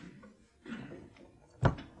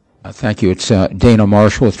 Thank you. It's Dana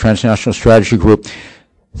Marshall with Transnational Strategy Group.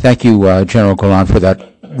 Thank you, General Golan, for that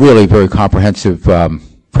really very comprehensive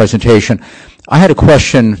presentation. I had a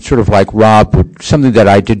question, sort of like Rob, something that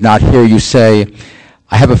I did not hear you say.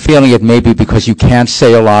 I have a feeling it may be because you can't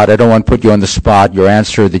say a lot. I don't want to put you on the spot. Your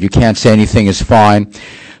answer that you can't say anything is fine.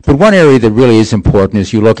 But one area that really is important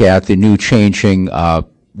is you look at the new changing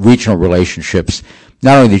regional relationships,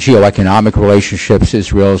 not only the geoeconomic relationships,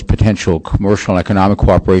 Israel's potential commercial and economic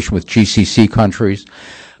cooperation with GCC countries,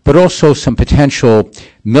 but also some potential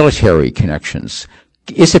military connections.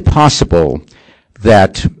 Is it possible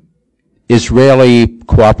that Israeli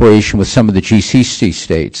cooperation with some of the GCC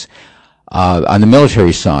states on the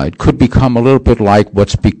military side could become a little bit like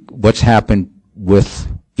what's happened with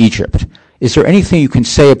Egypt? Is there anything you can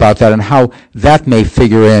say about that and how that may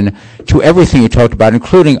figure in to everything you talked about,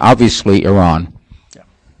 including, obviously, Iran? Yeah.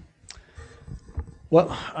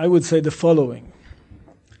 Well, I would say the following.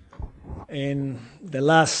 In the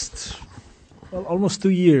last, almost 2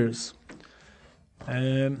 years,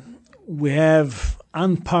 we have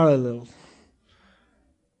unparalleled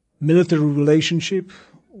military relationship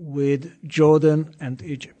with Jordan and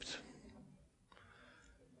Egypt.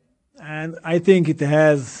 And I think it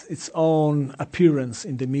has its own appearance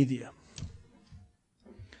in the media.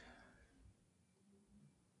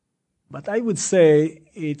 But I would say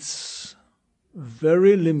it's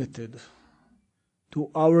very limited to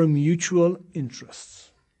our mutual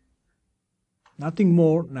interests. Nothing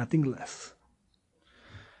more, nothing less.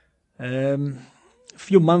 A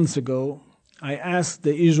few months ago, I asked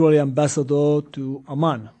the Israeli ambassador to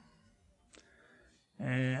Amman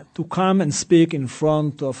to come and speak in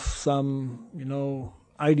front of some,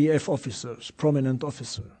 IDF officers, prominent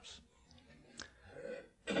officers.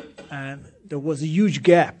 And there was a huge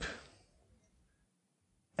gap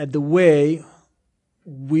at the way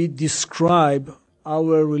we describe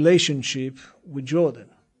our relationship with Jordan.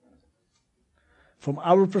 From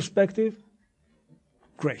our perspective,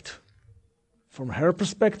 great. From her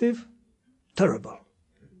perspective, terrible.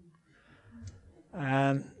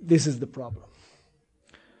 And this is the problem.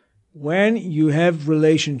 When you have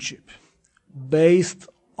relationship based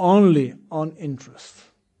only on interest,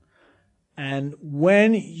 and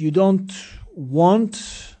when you don't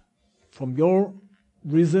want, from your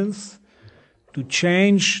reasons, to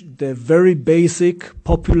change the very basic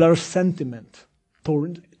popular sentiment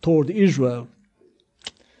toward Israel,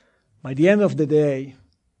 by the end of the day,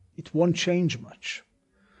 it won't change much.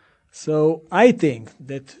 So I think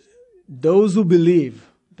that those who believe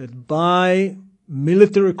that by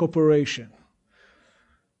military cooperation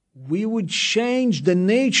we would change the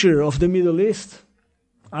nature of the Middle East,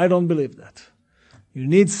 I don't believe that. You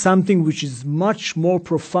need something which is much more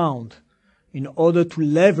profound in order to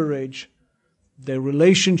leverage the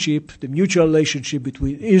relationship, the mutual relationship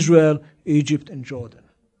between Israel, Egypt, and Jordan.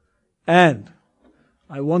 And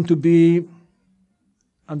I want to be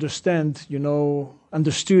understood, in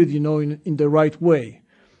the right way.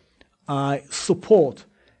 I support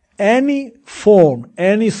any form,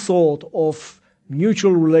 any sort of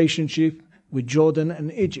mutual relationship with Jordan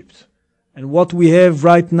and Egypt. And what we have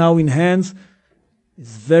right now in hands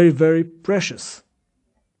is very, very precious.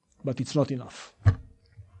 But it's not enough.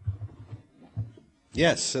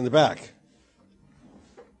 Yes, in the back.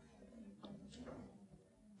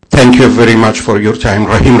 Thank you very much for your time.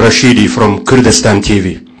 Rahim Rashidi from Kurdistan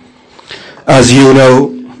TV. As you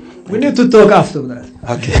know... We need to talk after that.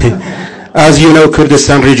 Okay. As you know,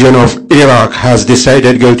 Kurdistan region of Iraq has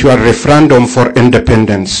decided to go to a referendum for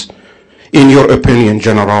independence. In your opinion,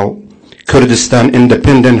 General, Kurdistan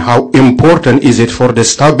independent, how important is it for the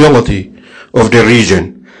stability of the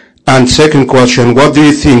region? And second question, what do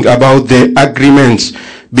you think about the agreements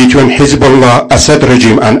between Hezbollah, Assad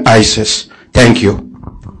regime, and ISIS? Thank you.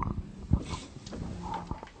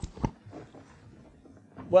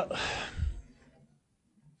 Well,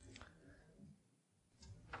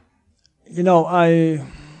 if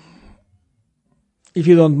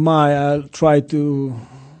you don't mind, I'll try to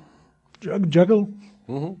juggle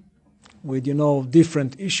with,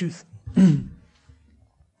 different issues.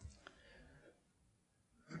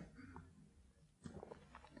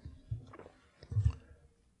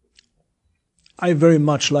 I very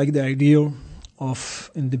much like the idea of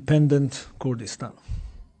independent Kurdistan.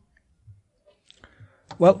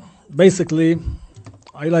 Well, basically,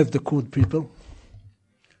 I like the Kurd people.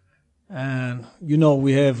 And,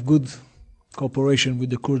 we have good cooperation with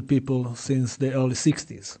the Kurd people since the early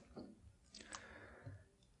 60s.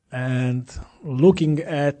 And looking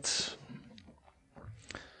at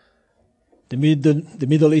the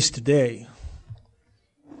Middle East today,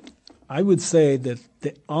 I would say that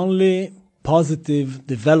the only positive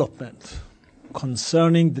development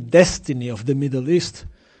concerning the destiny of the Middle East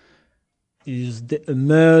is the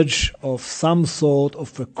emerge of some sort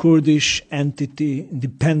of a Kurdish entity,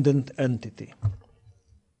 independent entity.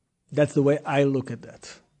 That's the way I look at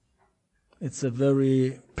that. It's a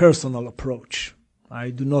very personal approach. I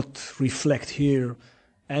do not reflect here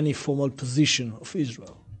any formal position of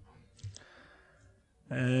Israel.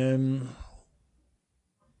 I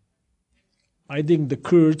think the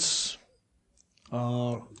Kurds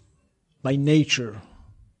are by nature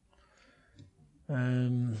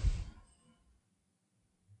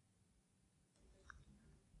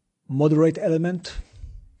moderate element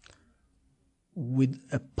with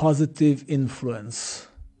a positive influence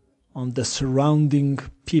on the surrounding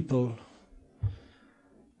people.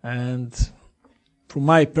 And from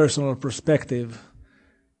my personal perspective,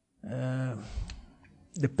 the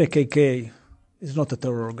PKK is not a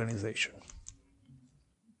terror organization.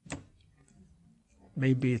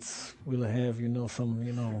 Maybe will have,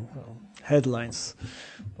 some, headlines,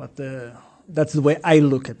 but that's the way I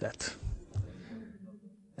look at that.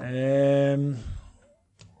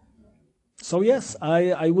 So yes,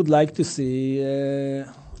 I would like to see.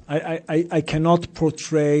 I cannot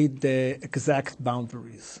portray the exact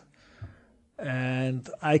boundaries, and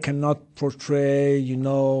I cannot portray,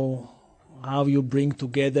 how you bring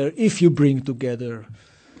together, if you bring together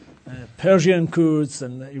Persian Kurds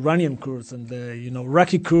and Iranian Kurds and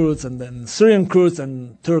Iraqi Kurds and then Syrian Kurds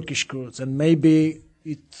and Turkish Kurds, and maybe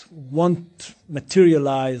it won't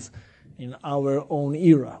materialize in our own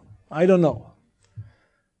era. I don't know.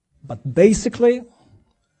 But basically,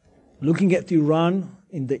 looking at Iran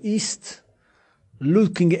in the east,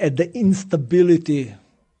 looking at the instability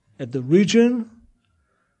at the region,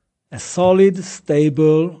 a solid,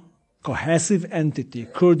 stable, cohesive entity,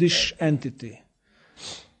 Kurdish entity,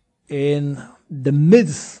 in the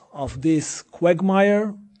midst of this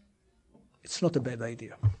quagmire, it's not a bad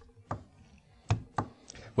idea.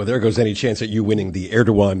 Well, there goes any chance at you winning the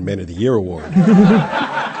Erdogan Men of the Year award.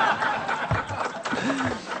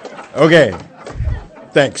 Okay,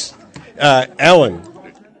 thanks. Alan.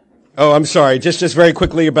 Oh, I'm sorry. Just very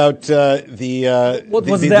quickly about the... What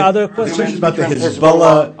was the other question? About the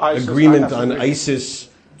Hezbollah agreement on ISIS,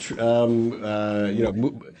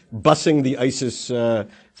 busing the ISIS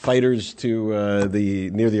fighters to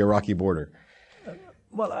near the Iraqi border.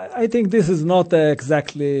 Well, I think this is not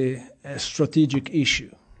exactly a strategic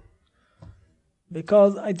issue,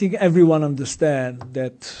 because I think everyone understands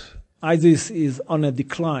that ISIS is on a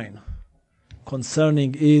decline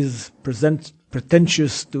concerning is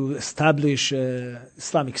pretentious to establish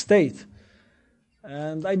Islamic State.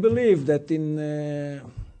 And I believe that in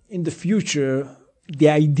the future, the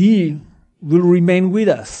idea will remain with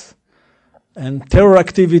us, and terror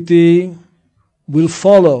activity will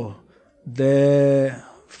follow the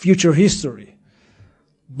future history.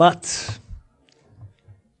 But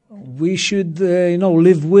we should,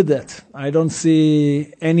 live with it. I don't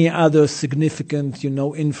see any other significant,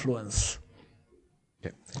 influence.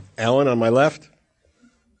 Okay. Alan, on my left.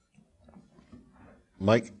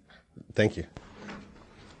 Mike, thank you.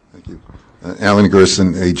 Thank you. Alan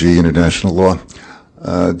Gerson, AG International Law.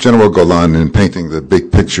 General Golan, in painting the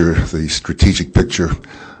big picture, the strategic picture,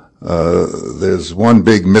 there's one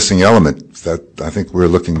big missing element that I think we're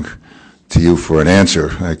looking to you for an answer.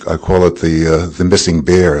 I call it the missing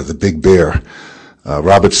bear, the big bear.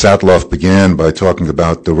 Robert Satloff began by talking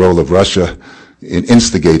about the role of Russia in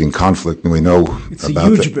instigating conflict, and we know it's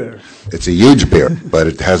about a huge bear. It's a huge bear, but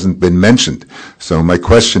it hasn't been mentioned. So my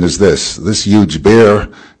question is this. This huge bear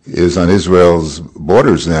is on Israel's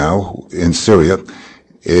borders now in Syria.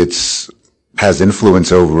 It has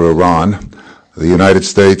influence over Iran. The United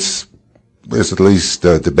States is at least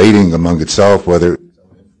debating among itself whether...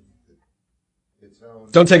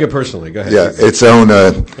 Don't take it personally. Go ahead. Yeah, its own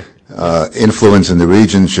influence in the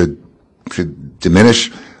region should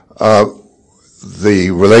diminish. The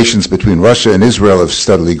relations between Russia and Israel have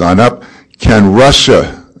steadily gone up. Can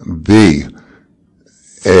Russia be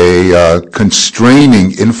a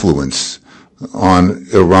constraining influence on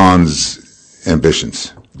Iran's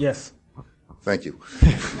ambitions? Yes. Thank you.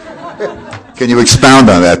 Can you expound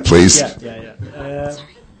on that, please? Yeah.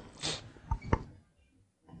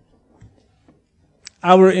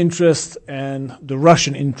 Our interest and the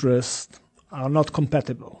Russian interest are not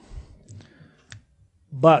compatible.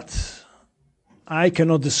 But I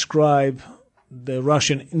cannot describe the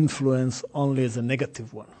Russian influence only as a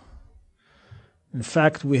negative one. In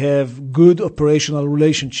fact, we have good operational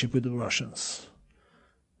relationship with the Russians.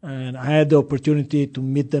 And I had the opportunity to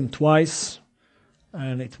meet them twice,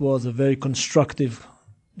 and it was a very constructive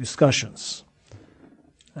discussions.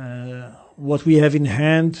 What we have in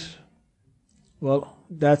hand, well,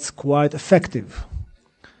 that's quite effective.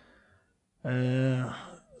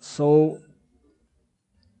 So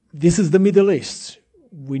this is the Middle East.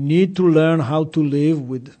 We need to learn how to live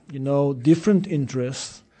with, different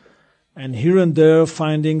interests, and here and there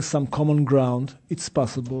finding some common ground. It's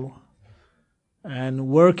possible. And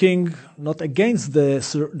working not against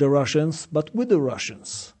the Russians, but with the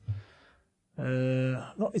Russians.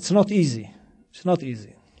 No, it's not easy. It's not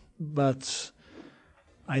easy. But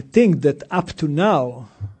I think that up to now,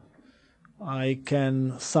 I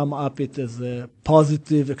can sum up it as a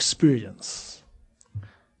positive experience.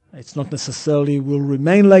 It's not necessarily will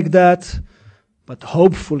remain like that, but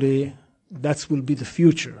hopefully that will be the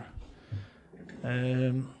future.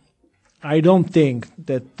 I don't think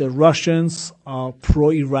that the Russians are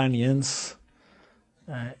pro-Iranians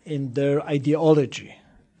in their ideology.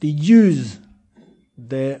 They use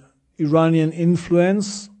the Iranian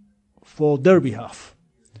influence for their behalf.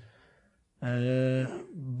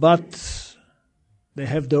 But they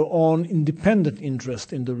have their own independent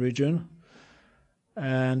interest in the region.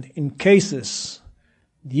 And in cases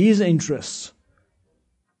these interests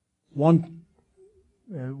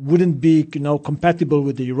wouldn't be, compatible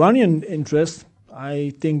with the Iranian interests,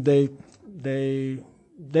 I think they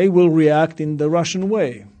will react in the Russian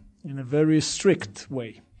way, in a very strict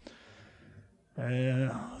way.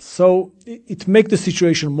 So it makes the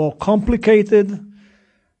situation more complicated,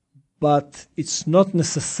 but it's not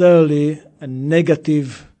necessarily a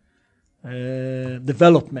negative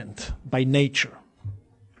development by nature.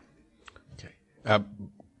 Okay.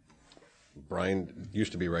 Brian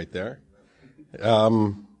used to be right there.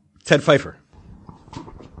 Ted Pfeiffer.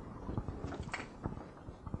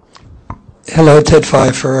 Hello, Ted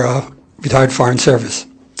Pfeiffer, retired Foreign Service.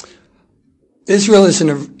 Israel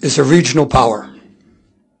is a regional power.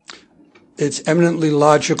 It's eminently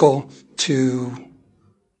logical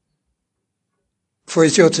for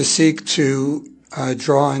Israel to seek to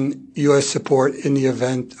draw on U.S. support in the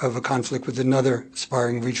event of a conflict with another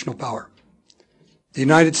aspiring regional power. The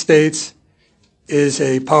United States is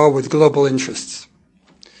a power with global interests.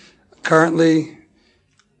 Currently,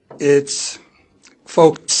 its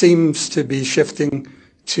focus seems to be shifting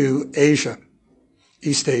to Asia,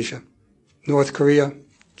 East Asia, North Korea,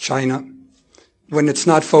 China, when it's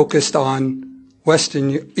not focused on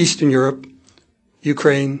Eastern Europe,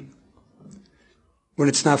 Ukraine, when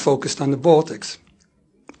it's not focused on the Baltics.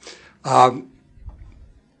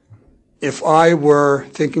 If I were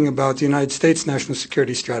thinking about the United States national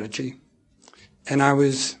security strategy, and I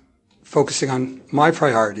was focusing on my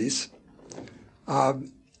priorities,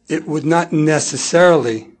 it would not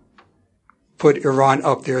necessarily put Iran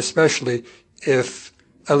up there, especially if,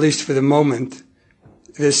 at least for the moment,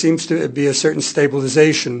 there seems to be a certain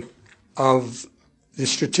stabilization of the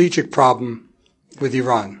strategic problem with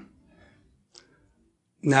Iran.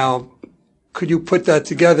 Now, could you put that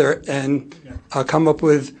together and come up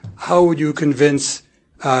with how would you convince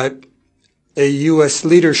a U.S.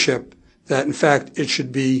 leadership that, in fact, it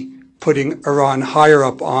should be putting Iran higher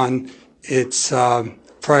up on its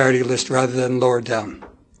priority list rather than lower down?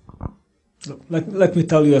 Let me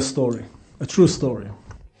tell you a story, a true story.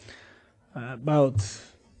 About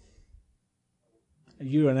a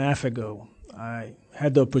year and a half ago, I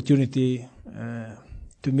had the opportunity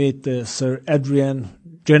to meet Sir Adrian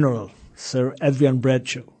Bradshaw,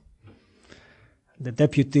 the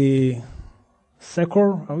deputy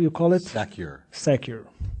SECUR, how you call it? SECUR.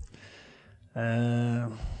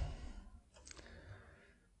 And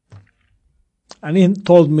he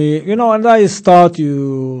told me, and I start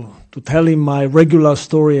to tell him my regular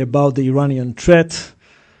story about the Iranian threat.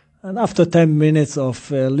 And after 10 minutes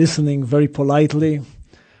of listening very politely,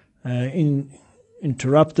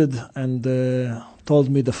 interrupted and told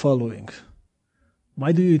me the following.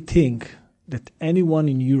 Why do you think that anyone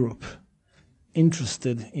in Europe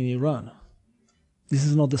interested in Iran? This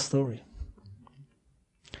is not the story.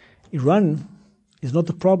 Iran is not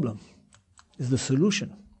the problem. It's the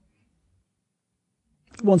solution.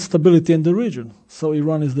 We want stability in the region, so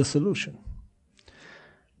Iran is the solution.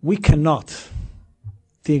 We cannot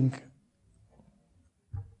think,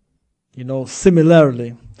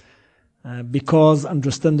 similarly, because of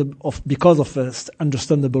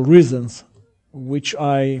understandable reasons, which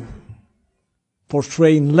I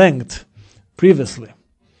portray in length previously.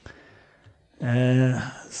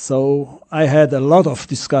 So I had a lot of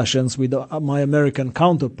discussions with my American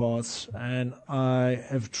counterparts, and I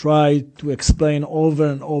have tried to explain over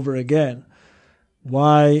and over again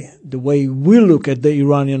why the way we look at the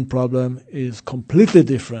Iranian problem is completely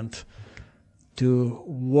different to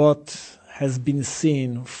what has been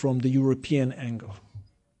seen from the European angle.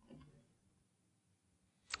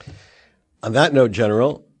 On that note,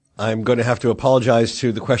 General, I'm going to have to apologize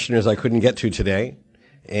to the questioners I couldn't get to today.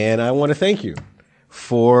 And I want to thank you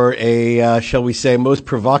for a, shall we say, most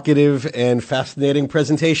provocative and fascinating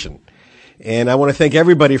presentation. And I want to thank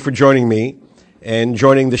everybody for joining me and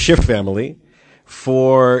joining the Schiff family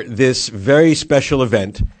for this very special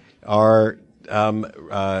event, our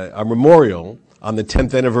memorial on the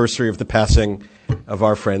 10th anniversary of the passing of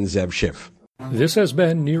our friend Zev Schiff. This has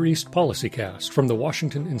been Near East PolicyCast from the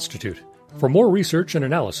Washington Institute. For more research and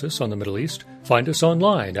analysis on the Middle East, find us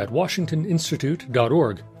online at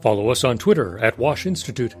washingtoninstitute.org. Follow us on Twitter at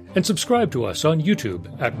WashInstitute, and subscribe to us on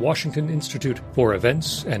YouTube at Washington Institute for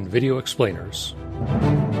events and video explainers.